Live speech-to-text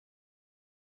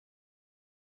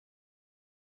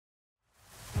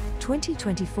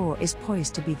2024 is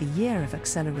poised to be the year of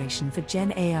acceleration for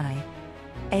GenAI.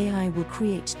 AI will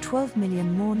create 12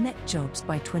 million more net jobs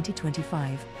by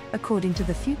 2025, according to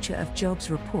the Future of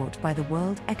Jobs report by the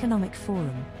World Economic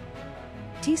Forum.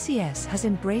 TCS has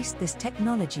embraced this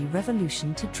technology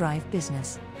revolution to drive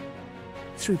business.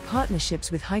 Through partnerships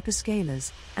with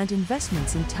hyperscalers and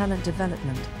investments in talent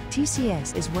development,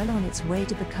 TCS is well on its way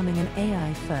to becoming an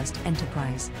AI-first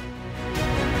enterprise.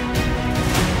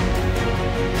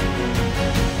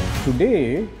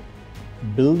 Today,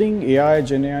 building AI,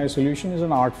 GenAI solution is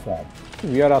an art form.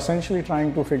 We are essentially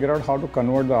trying to figure out how to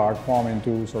convert the art form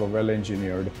into sort of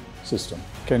well-engineered system.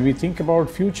 Can we think about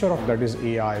future of that is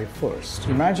AI first?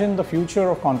 Imagine the future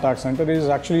of contact center is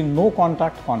actually no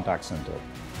contact center.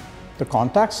 The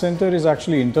contact center is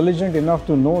actually intelligent enough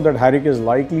to know that Harrick is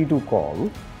likely to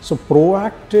call. So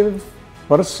proactive,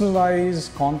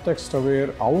 personalized,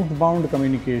 context-aware outbound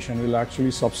communication will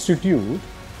actually substitute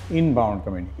inbound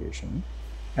communication.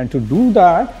 And to do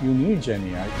that, you need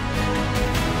GenAI.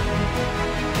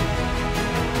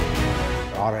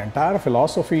 Our entire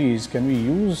philosophy is, can we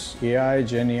use AI,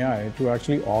 GenAI to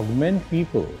actually augment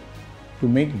people to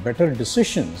make better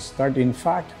decisions that in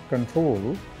fact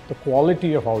control the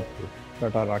quality of output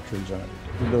that are actually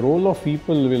generated. The role of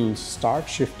people will start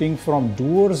shifting from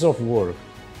doers of work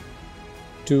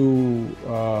to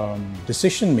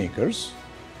decision makers,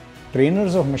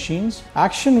 trainers of machines.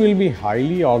 Action will be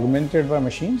highly augmented by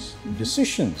machines.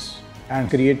 Decisions and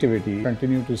creativity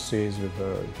continue to stay with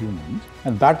the humans.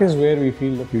 And that is where we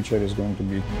feel the future is going to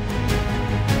be.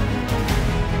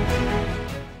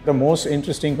 The most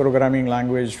interesting programming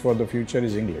language for the future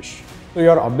is English. So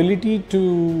your ability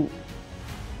to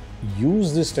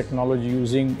use this technology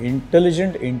using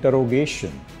intelligent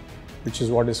interrogation, which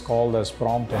is what is called as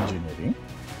prompt engineering,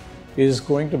 is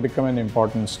going to become an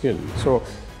important skill. So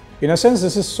in a sense,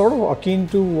 this is sort of akin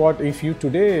to what if you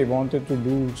today wanted to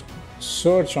do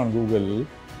search on Google,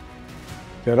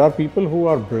 there are people who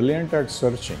are brilliant at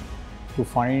searching to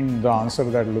find the answer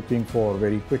that you're looking for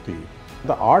very quickly.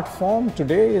 The art form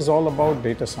today is all about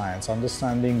data science,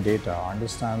 understanding data,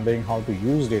 understanding how to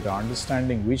use data,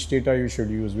 understanding which data you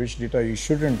should use, which data you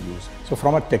shouldn't use. So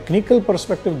from a technical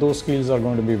perspective, those skills are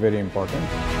going to be very important.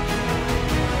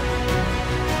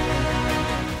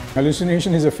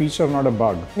 Hallucination is a feature, not a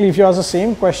bug. If you ask the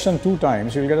same question 2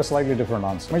 times, you'll get a slightly different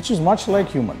answer, which is much like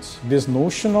humans. This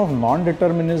notion of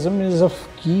non-determinism is a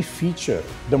key feature.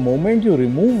 The moment you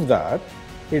remove that,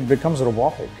 it becomes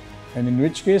robotic, and in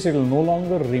which case it will no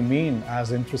longer remain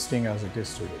as interesting as it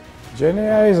is today.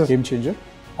 GenAI is a game changer.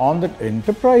 On the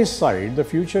enterprise side, the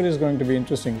future is going to be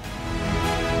interesting.